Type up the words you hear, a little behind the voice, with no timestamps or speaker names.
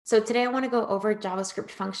So today I want to go over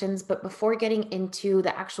JavaScript functions, but before getting into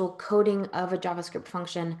the actual coding of a JavaScript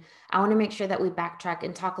function, I want to make sure that we backtrack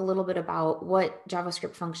and talk a little bit about what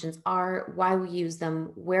JavaScript functions are, why we use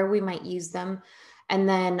them, where we might use them, and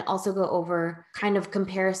then also go over kind of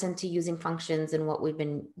comparison to using functions and what we've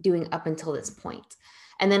been doing up until this point.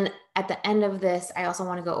 And then at the end of this, I also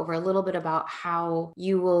want to go over a little bit about how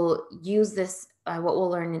you will use this, what we'll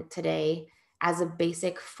learn today, as a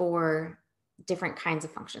basic for different kinds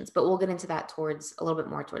of functions, but we'll get into that towards a little bit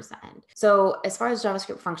more towards the end. So as far as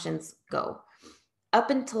JavaScript functions go,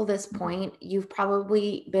 up until this point, you've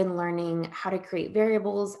probably been learning how to create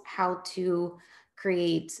variables, how to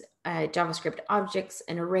create JavaScript objects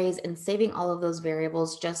and arrays, and saving all of those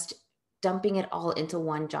variables, just dumping it all into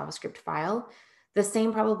one JavaScript file. The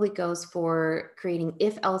same probably goes for creating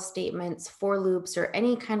if-else statements, for loops, or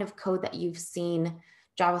any kind of code that you've seen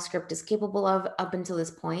JavaScript is capable of up until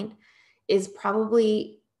this point is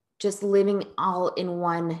probably just living all in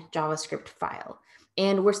one JavaScript file.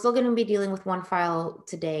 And we're still going to be dealing with one file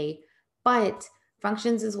today, but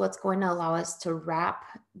functions is what's going to allow us to wrap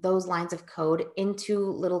those lines of code into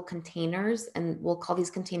little containers, and we'll call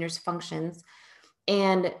these containers functions.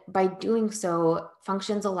 And by doing so,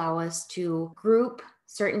 functions allow us to group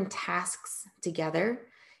certain tasks together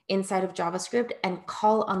inside of JavaScript and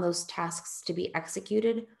call on those tasks to be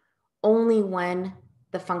executed only when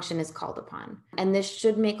the function is called upon. And this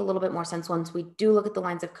should make a little bit more sense once we do look at the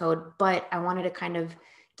lines of code, but I wanted to kind of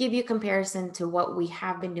give you a comparison to what we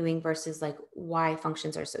have been doing versus like why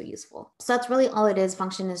functions are so useful. So that's really all it is.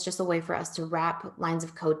 Function is just a way for us to wrap lines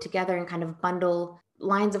of code together and kind of bundle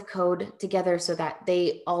lines of code together so that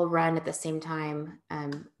they all run at the same time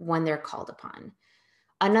when they're called upon.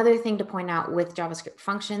 Another thing to point out with JavaScript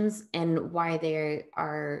functions and why they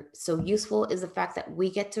are so useful is the fact that we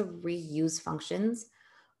get to reuse functions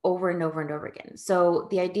over and over and over again. So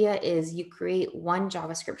the idea is you create one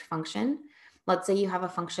JavaScript function. Let's say you have a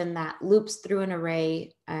function that loops through an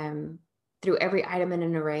array, through every item in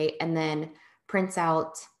an array, and then prints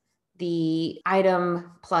out the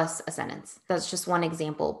item plus a sentence. That's just one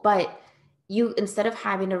example. But you, instead of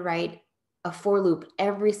having to write a for loop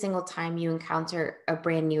every single time you encounter a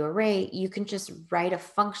brand new array, you can just write a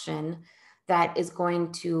function that is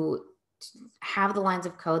going to have the lines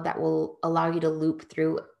of code that will allow you to loop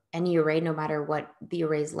through any array, no matter what the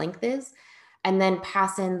array's length is, and then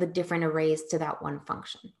pass in the different arrays to that one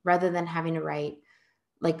function. Rather than having to write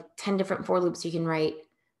like 10 different for loops, you can write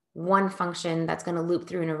one function that's going to loop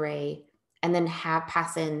through an array and then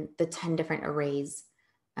pass in the 10 different arrays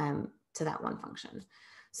to that one function.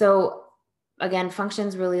 So again,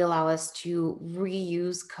 functions really allow us to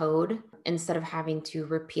reuse code instead of having to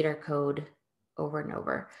repeat our code over and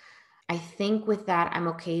over. I think with that, I'm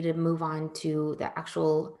okay to move on to the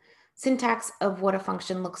actual syntax of what a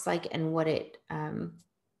function looks like and what it,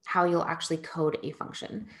 how you'll actually code a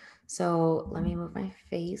function. So let me move my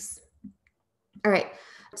face. All right.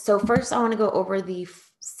 So first I want to go over the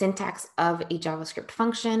syntax of a JavaScript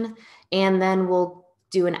function, and then we'll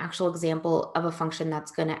do an actual example of a function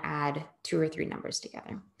that's going to add 2 or 3 numbers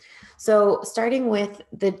together. So starting with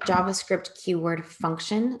the JavaScript keyword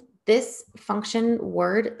function, this function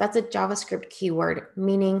word, that's a JavaScript keyword,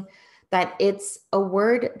 meaning that it's a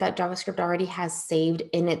word that JavaScript already has saved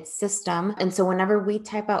in its system. And so whenever we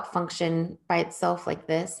type out function by itself like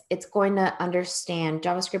this, it's going to understand,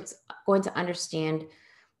 JavaScript's going to understand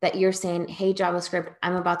that you're saying, hey, JavaScript,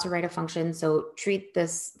 I'm about to write a function, so treat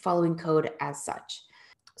this following code as such.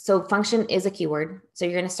 So function is a keyword. So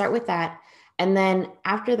you're going to start with that. And then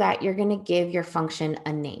after that, you're going to give your function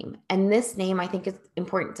a name. And this name, I think it's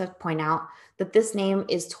important to point out that this name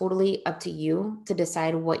is totally up to you to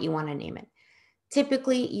decide what you want to name it.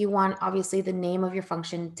 Typically, you want obviously the name of your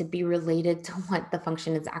function to be related to what the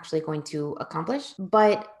function is actually going to accomplish.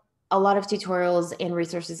 But a lot of tutorials and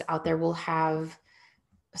resources out there will have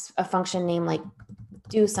a function name like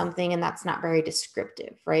do something, and that's not very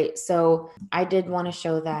descriptive, right? So I did want to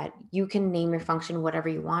show that you can name your function whatever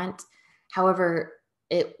you want. However,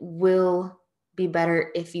 it will be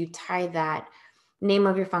better if you tie that name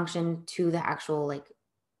of your function to the actual like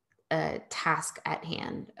task at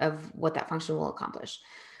hand of what that function will accomplish.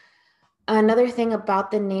 Another thing about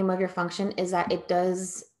the name of your function is that it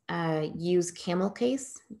does use camel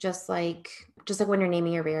case, just like when you're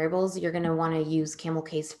naming your variables, you're going to want to use camel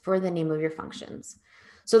case for the name of your functions.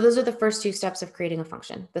 So those are the first 2 steps of creating a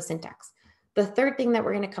function, the syntax. The third thing that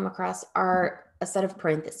we're going to come across are a set of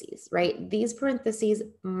parentheses, right? These parentheses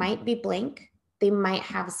might be blank. They might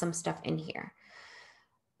have some stuff in here.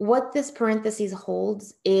 What this parentheses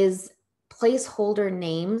holds is placeholder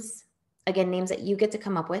names, again, names that you get to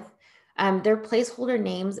come up with, They're placeholder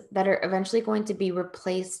names that are eventually going to be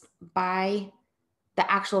replaced by the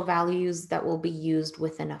actual values that will be used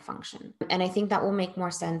within a function. And I think that will make more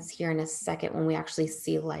sense here in a second when we actually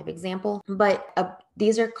see a live example. But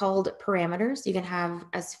these are called parameters. You can have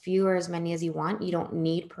as few or as many as you want. You don't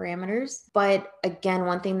need parameters. But again,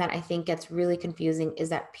 one thing that I think gets really confusing is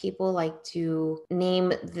that people like to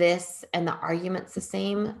name this and the arguments the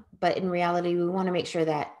same. But in reality, we want to make sure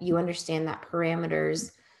that you understand that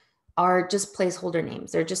parameters are just placeholder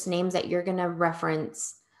names. They're just names that you're going to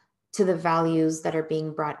reference to the values that are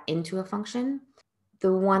being brought into a function.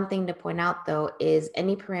 The one thing to point out though is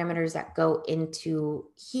any parameters that go into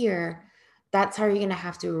here, that's how you're going to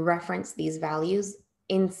have to reference these values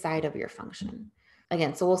inside of your function.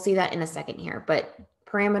 Again, so we'll see that in a second here, but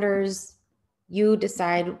parameters, you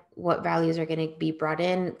decide what values are going to be brought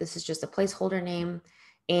in. This is just a placeholder name,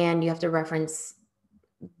 and you have to reference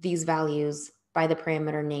these values by the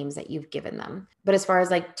parameter names that you've given them. But as far as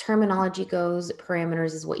like terminology goes,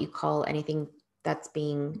 parameters is what you call anything that's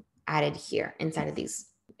being added here inside of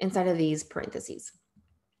these parentheses.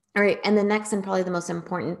 All right, and the next and probably the most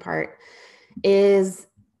important part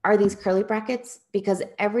are these curly brackets, because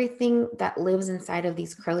everything that lives inside of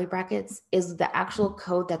these curly brackets is the actual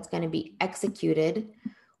code that's going to be executed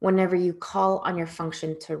whenever you call on your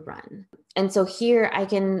function to run. And so here I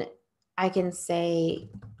can say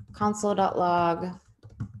console.log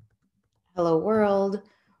hello world,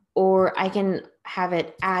 or I can have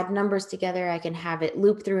it add numbers together. I can have it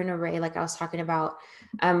loop through an array like I was talking about.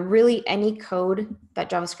 Really any code that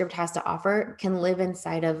JavaScript has to offer can live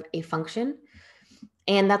inside of a function.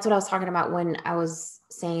 And that's what I was talking about when I was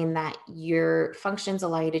saying that your functions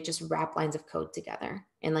allow you to just wrap lines of code together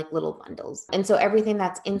in like little bundles. And so everything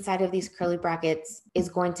that's inside of these curly brackets is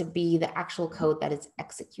going to be the actual code that is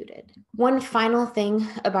executed. One final thing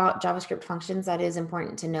about JavaScript functions that is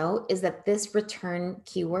important to know is that this return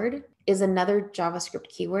keyword is another JavaScript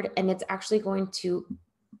keyword, and it's actually going to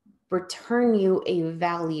return you a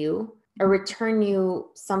value or return you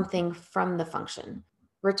something from the function.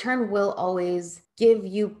 Return will always give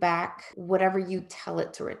you back whatever you tell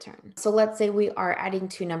it to return. So let's say we are adding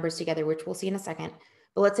two numbers together, which we'll see in a second.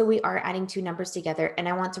 But let's say we are adding two numbers together and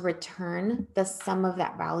I want to return the sum of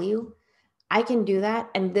that value. I can do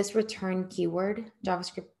that. And this return keyword,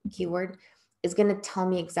 JavaScript keyword, is going to tell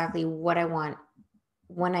me exactly what I want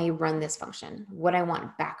when I run this function, what I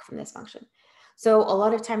want back from this function. So a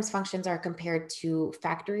lot of times functions are compared to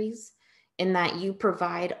factories, in that you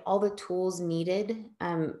provide all the tools needed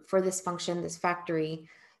for this function, this factory,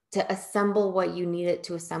 to assemble what you need it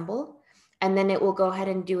to assemble. And then it will go ahead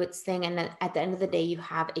and do its thing. And then at the end of the day, you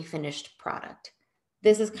have a finished product.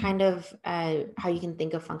 This is kind of how you can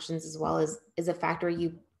think of functions as well, as a factory.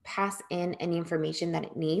 You pass in any information that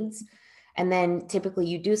it needs. And then typically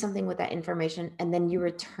you do something with that information, and then you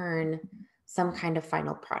return some kind of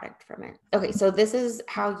final product from it. Okay, so this is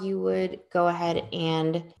how you would go ahead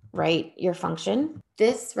and write your function.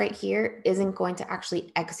 This right here isn't going to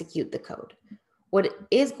actually execute the code. What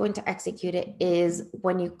is going to execute it is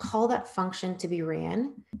when you call that function to be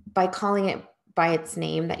ran by calling it by its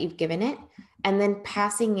name that you've given it, and then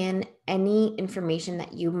passing in any information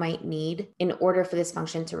that you might need in order for this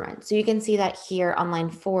function to run. So you can see that here on line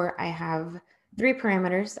 4, I have 3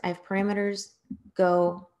 parameters. I have parameters,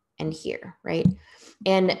 go, and here, right?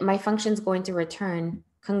 And my function is going to return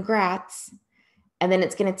congrats. And then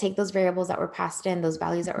it's going to take those variables that were passed in, those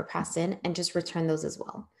values that were passed in, and just return those as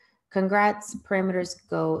well. Congrats, parameters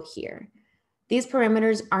go here. These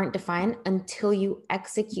parameters aren't defined until you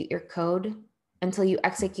execute your code, until you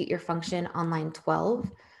execute your function on line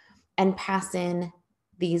 12 and pass in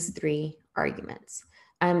these 3 arguments.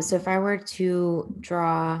 So if I were to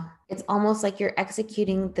draw, it's almost like you're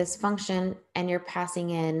executing this function and you're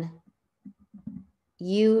passing in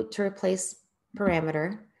you to replace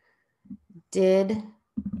parameter. My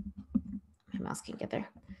mouse can't get there.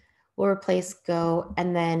 We'll replace go,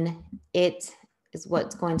 and then it is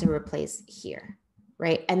what's going to replace here,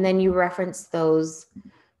 right? And then you reference those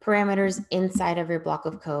parameters inside of your block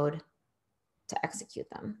of code to execute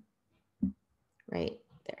them, right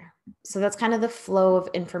there. So that's kind of the flow of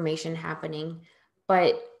information happening,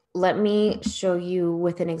 but let me show you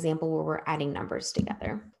with an example where we're adding numbers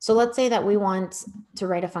together. So let's say that we want to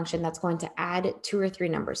write a function that's going to add 2 or 3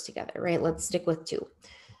 numbers together, right? Let's stick with 2.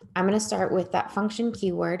 I'm going to start with that function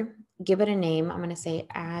keyword, give it a name. I'm going to say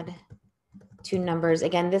add 2 numbers.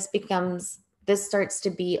 Again, this starts to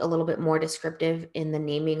be a little bit more descriptive in the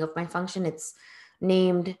naming of my function. It's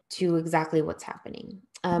named to exactly what's happening.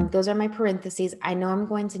 Those are my parentheses. I know I'm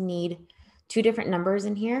going to need 2 different numbers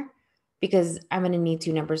in here, because I'm going to need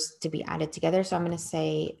 2 numbers to be added together. So I'm going to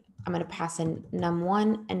say I'm going to pass in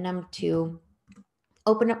num1 and num2,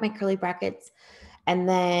 open up my curly brackets, and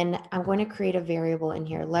then I'm going to create a variable in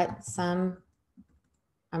here. I'm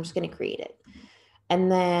just going to create it.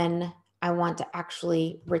 And then I want to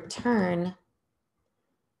actually return,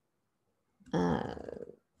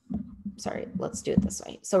 sorry, let's do it this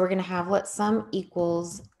way. So we're going to have let sum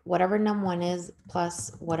equals whatever num1 is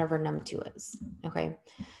plus whatever num2 is. Okay.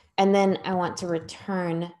 And then I want to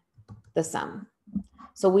return the sum.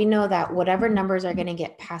 So we know that whatever numbers are going to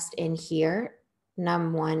get passed in here,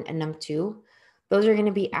 num1 and num2, those are going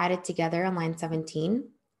to be added together on line 17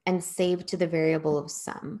 and saved to the variable of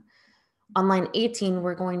sum. On line 18,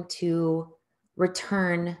 we're going to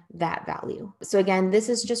return that value. So again, this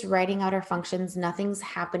is just writing out our functions. Nothing's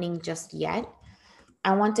happening just yet.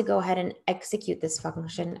 I want to go ahead and execute this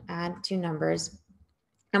function, add two numbers.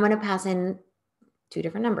 I'm going to pass in two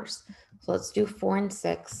different numbers. So let's do 4 and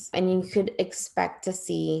 6. And you could expect to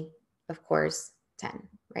see, of course, 10,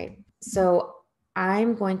 right? So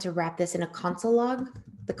I'm going to wrap this in a console log.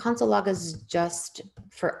 The console log is just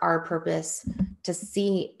for our purpose to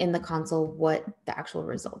see in the console what the actual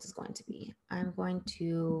result is going to be. I'm going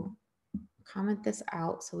to comment this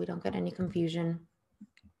out so we don't get any confusion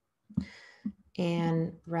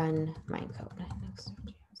and run my code.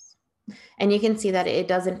 And you can see that it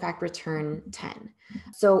does in fact return 10.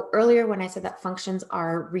 So earlier when I said that functions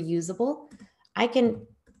are reusable, I can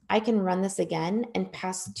run this again and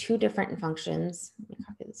pass two different functions. Let me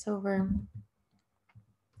copy this over.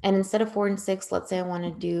 And instead of 4 and 6, let's say I want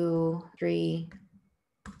to do 3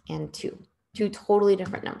 and 2. Two totally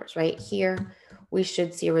different numbers, right? Here we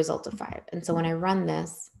should see a result of 5. And so when I run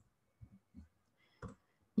this,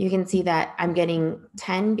 you can see that I'm getting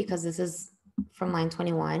 10 because this is from line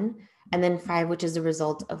 21, and then 5, which is the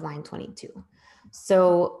result of line 22.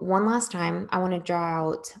 So one last time, I want to draw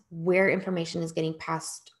out where information is getting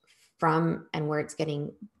passed from and where it's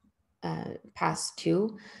getting passed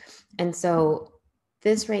to. And so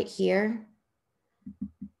this right here,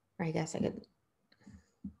 or I guess I could,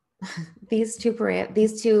 these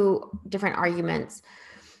two different arguments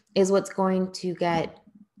is what's going to get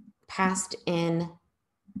passed in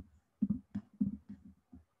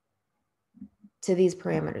to these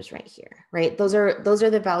parameters right here, right? Those are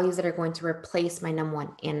the values that are going to replace my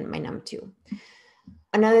num1 and my num2.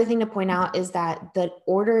 Another thing to point out is that the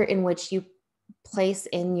order in which you place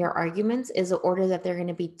in your arguments is the order that they're going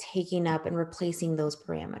to be taking up and replacing those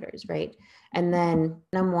parameters, right? And then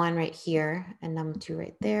num1 right here and num2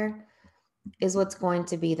 right there is what's going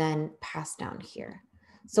to be then passed down here.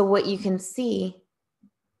 So what you can see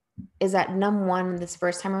is that num1 this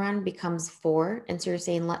first time around becomes 4. And so you're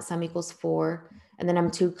saying let sum equals 4. And then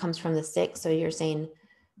num2 comes from the 6. So you're saying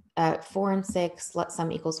 4 and 6, let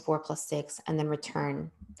sum equals 4 plus 6, and then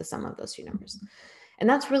return the sum of those two numbers. And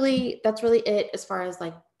that's really it as far as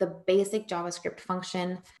like the basic JavaScript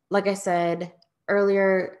function. Like I said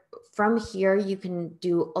earlier, from here, you can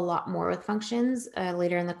do a lot more with functions.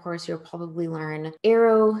 Later in the course, you'll probably learn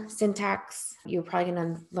arrow syntax. You're probably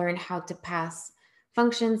going to learn how to pass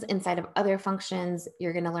functions inside of other functions.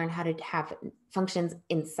 You're going to learn how to have functions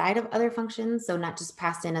inside of other functions. So not just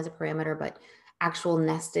passed in as a parameter, but actual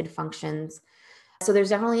nested functions. So there's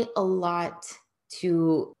definitely a lot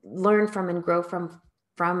to learn from and grow from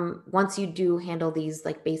once you do handle these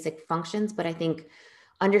like basic functions. But I think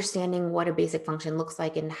understanding what a basic function looks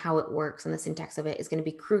like and how it works and the syntax of it is going to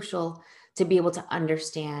be crucial to be able to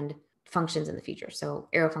understand functions in the future. So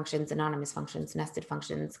arrow functions, anonymous functions, nested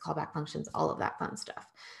functions, callback functions, all of that fun stuff.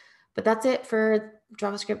 But that's it for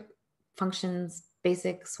JavaScript functions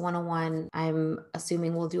basics 101. I'm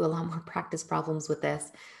assuming we'll do a lot more practice problems with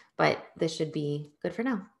this, but this should be good for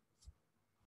now.